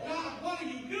 oh, God, what are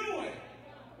you doing?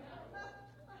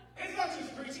 It's not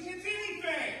just preaching. It's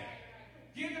anything.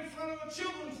 Get in front of a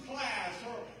children's class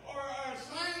or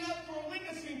signing up for a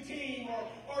witnessing team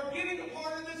or getting a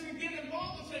part of this and getting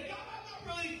involved and say, God, I'm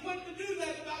not really equipped to do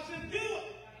that, but I said, do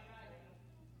it.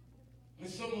 And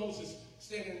so Moses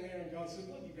standing there, and God said,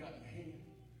 what do you got in your hand?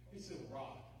 He said, a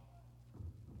rod.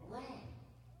 A rod.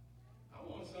 I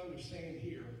want us to understand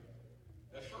here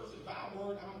that first, if I'm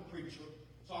a preacher,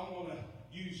 so I'm going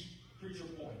to use preacher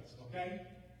points, okay?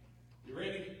 You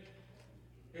ready?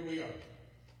 Here we go.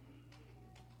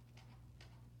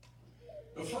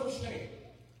 The first thing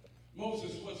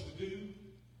Moses was to do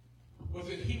was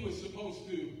that he was supposed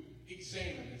to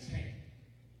examine his hand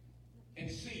and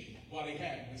see what he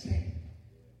had in his hand,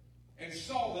 and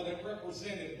saw that it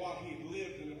represented what he had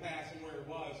lived in the past and where it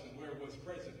was and where it was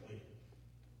presently.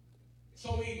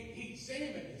 So he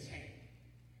examined his hand,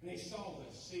 and he saw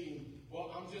this, seeing, well,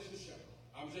 I'm just a shepherd.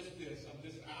 I'm just this.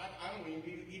 I don't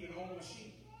even own a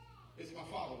sheep. It's my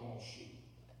father-in-law's sheep.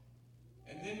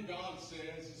 And then God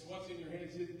says, it's what's in your hand.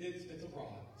 It's a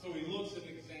rod. So he looks and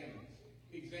examines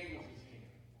his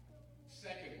hand.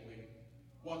 Secondly,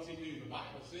 what's he do? The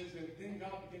Bible says that then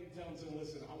God began to tell him,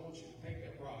 listen, I want you to take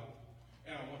that rod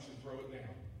and I want you to throw it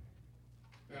down.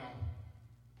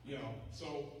 Now,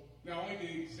 so not only did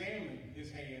he examine his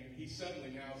hand, he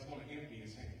suddenly now is going to empty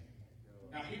his hand.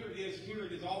 Now here it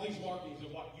is, all these markings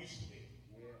of what used to be.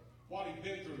 What he'd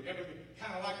been through, everything,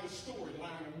 kind of like the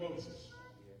storyline of Moses.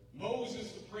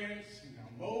 Moses the prince,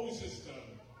 Moses the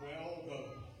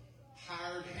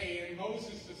hired hand,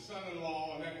 Moses the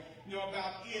son-in-law, and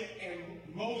about it,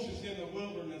 and Moses in the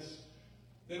wilderness.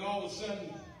 Then all of a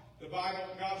sudden, the Bible,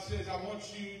 God says, I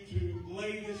want you to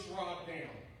lay this rod down.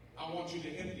 I want you to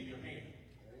empty your hand.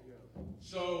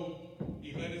 So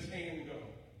he let his hand go.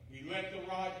 He let the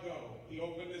rod go. He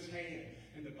opened his hand.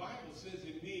 And the Bible says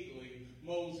immediately,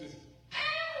 Moses,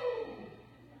 ow!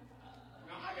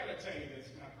 Now I got to tell you this.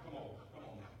 Now, come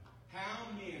on now.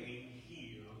 How many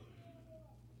here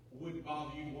would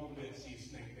bother you one bit to see a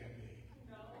snake that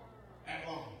big? That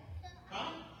long?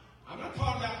 Huh? I'm not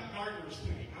talking about the gardener's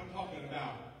snake. I'm talking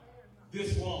about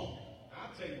this long.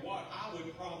 I'll tell you what, I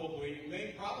would probably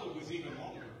was even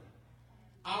longer.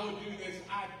 I would do this,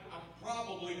 I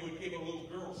probably would give a little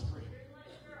girl scream.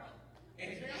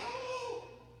 And say, oh!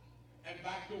 And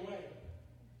backed away.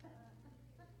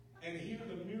 And here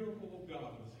the miracle of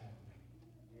God was happening.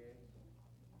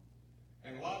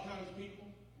 And a lot of times people,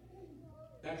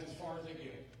 that's as far as they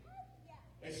get.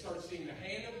 They start seeing the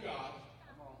hand of God,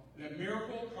 the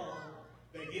miracle occur,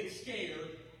 they get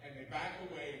scared, and they back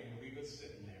away and leave us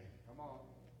sitting there. Come on.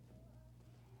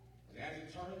 And as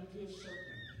it turned into a serpent,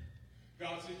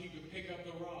 God said you could pick up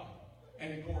the rod.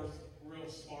 And of course, real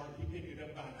smart, he picked it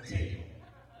up by the tail.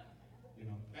 You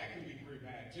know, that can be pretty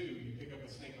bad too. You pick up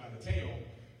a snake by the tail,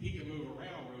 he can move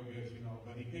around real good, you know,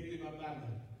 but he picked him up by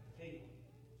the tail.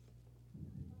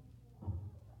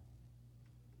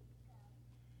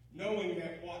 Knowing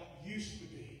that what used to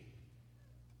be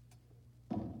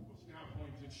was now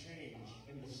going to change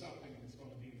into something that's going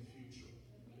to be in the future.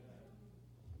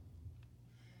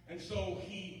 And so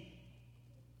he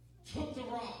took the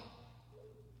rod.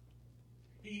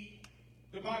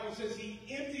 The Bible says he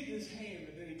emptied his hand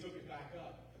and then he took it back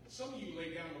up. Some of you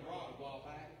laid down the rod a while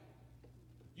back.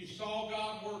 You saw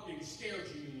God working, scared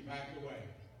you, and you backed away.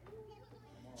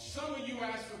 Some of you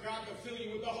asked for God to fill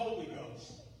you with the Holy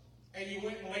Ghost. And you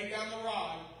went and laid down the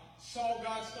rod, saw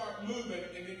God start moving,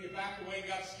 and then you backed away and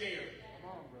got scared.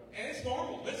 And it's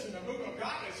normal. Listen, the move of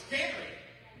God is scary.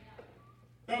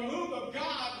 The move of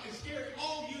God is scary.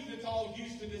 All you that's all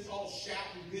used to this all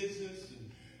shouting business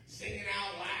and singing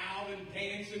out loud and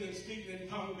dancing and speaking in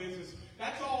tongue business,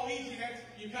 that's all easy.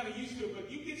 You're kind of used to it.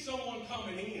 But you get someone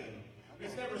coming in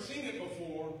that's never seen it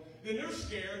before, then they're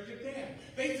scared to death.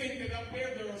 They think that up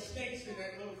there are snakes in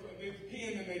that little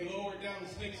pen, and they lower it down,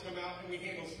 the snakes come out, and we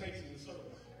handle snakes in the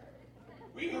service.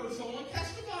 We heard someone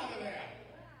testify to that.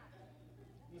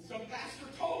 And some pastor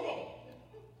told them,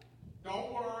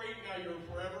 don't worry, now you're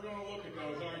forever going to look at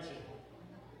those, aren't you?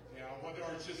 Yeah, well, they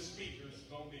are just speakers,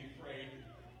 don't be afraid.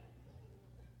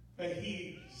 But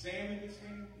he examined his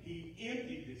hand, he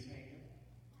emptied his hand,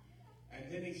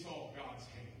 and then he saw God's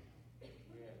hand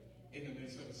in the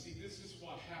midst of it. See, this is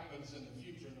what happens in the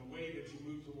future, and the way that you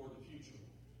move toward the future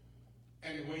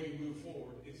and the way you move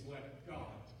forward is let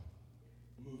God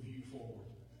move you forward.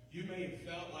 You may have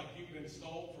felt like you've been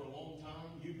stalled for a long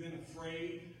time. You've been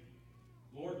afraid.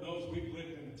 Lord knows we've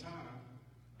lived in a time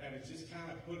that has just kind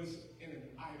of put us in an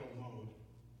idle mode,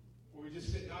 where we're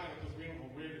just sitting idle because we don't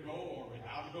know where to go or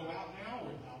how to go out now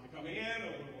or how to come in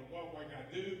or what we got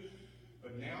to do.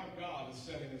 But now God is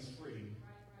setting us free.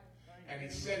 And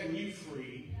he's setting you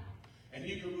free, and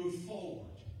you can move forward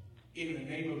in the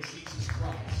name of Jesus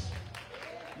Christ.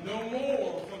 No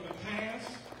more from the past,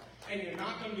 and you're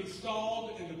not going to be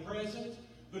stalled in the present,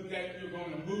 but that you're going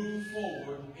to move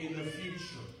forward in the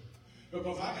future.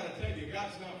 Because I got to tell you,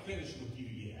 God's not finished with you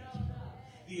yet.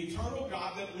 The eternal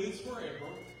God that lives forever,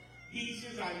 he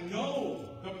says, I know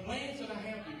the plans that I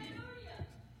have for you.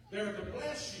 They're to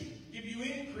bless you, give you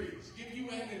increase, give you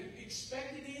an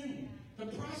expected end, to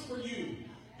prosper you.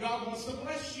 God wants to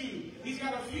bless you. He's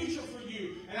got a future for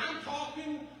you. And I'm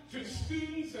talking to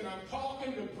students, and I'm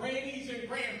talking to grannies and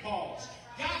grandpas.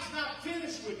 God's not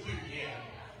finished with you yet.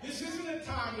 This isn't a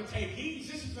time to take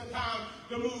ease. This is a time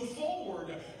to move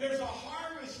forward. There's a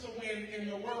harvest to win in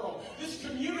the world. This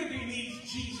community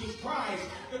needs Jesus Christ.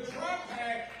 The drug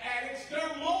addicts,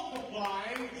 they're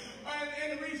multiplying.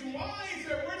 And the reason why is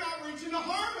that we're not reaching the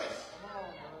harvest.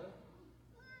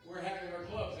 We're having our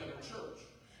clubs at our church.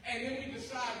 And then we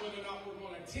decide whether or not we're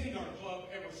going to attend our club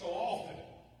ever so often.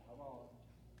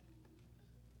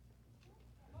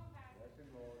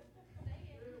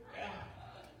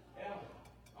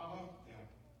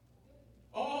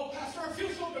 Oh, Pastor, I feel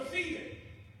so defeated.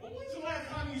 Well, when's the last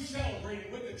time you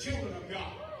celebrated with the children of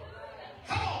God?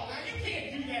 Come on, now you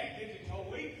can't do that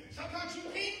digitally. Sometimes you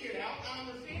can't get out. I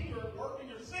understand you're at work and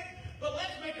you're sick, but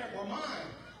let's make up our mind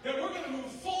that we're going to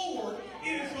move forward.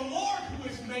 It is the Lord who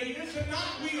has made us and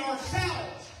not we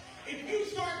ourselves. If you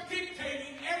start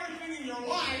dictating everything in your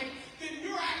life, then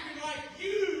you're acting like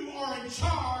you are in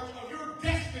charge of your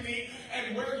destiny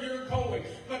and where you're going.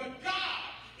 But God,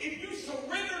 if you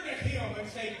surrender to him and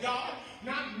say, God,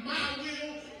 not my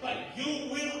will, but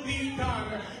your will be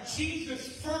done. Jesus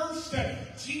first,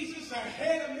 Jesus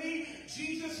ahead of me,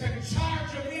 Jesus in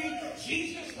charge of me,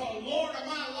 Jesus the Lord of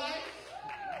my life.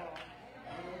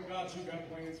 I know, God, you got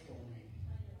plans for me.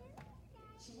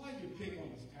 So why do you pick on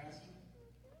this, Pastor?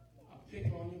 I pick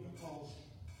on you because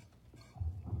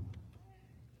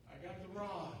I got the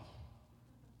rod.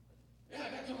 Yeah, I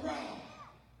got the rod.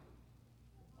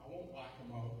 I won't back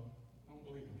them up. I don't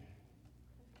believe in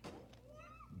that.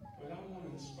 But I want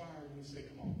to inspire you and say,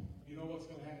 come on. You know what's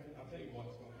going to happen? I'll tell you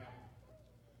what's going to happen.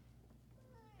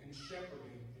 In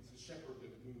shepherding, it's a shepherd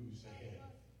that moves ahead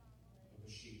of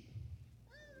the sheep.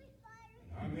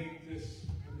 And I make this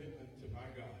commitment to my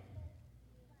God.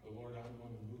 The Lord, I'm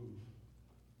going to move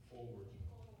forward.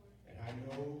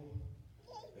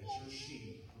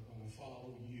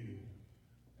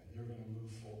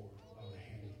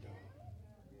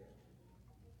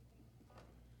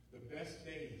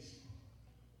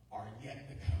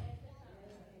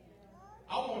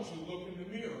 want you to look in the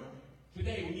mirror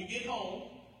today when you get home,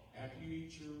 after you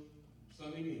eat your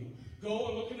Sunday meal. Go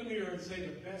and look in the mirror and say,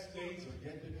 the best days are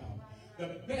yet to come.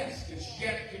 The best is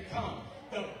yet to come.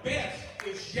 The best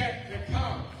is yet to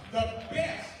come. The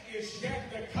best is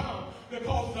yet to come,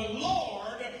 because the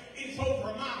Lord is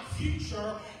over my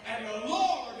future and the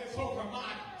Lord is over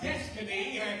my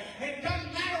destiny. And it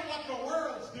doesn't matter what the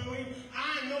world's doing.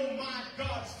 I know my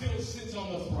God still sits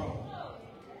on the throne.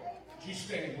 Would you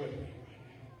stand with me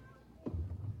right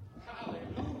now?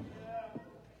 Hallelujah.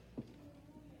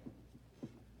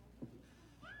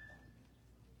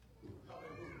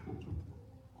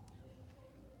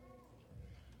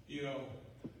 You know,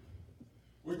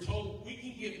 we're told we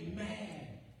can get mad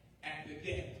at the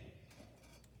devil.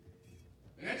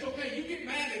 And that's okay. You get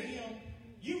mad at him.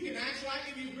 You can actually, I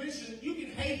give you permission, you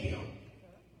can hate him.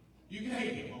 You can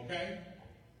hate him, okay?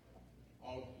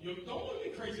 Oh, don't look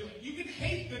at me crazy. You can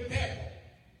hate the devil.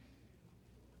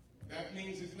 That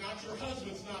means it's not your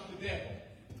husband's not the devil.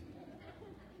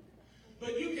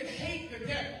 But you can hate the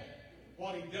devil,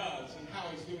 what he does and how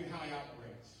he's doing, how he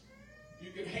operates.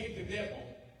 You can hate the devil.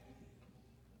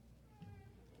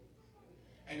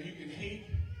 And you can hate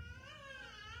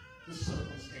the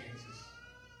circumstances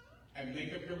and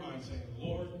make up your mind saying,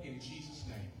 Lord, in Jesus'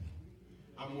 name,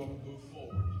 I'm going to move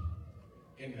forward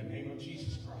in the name of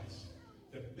Jesus Christ.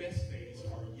 The best days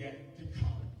are yet to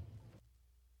come.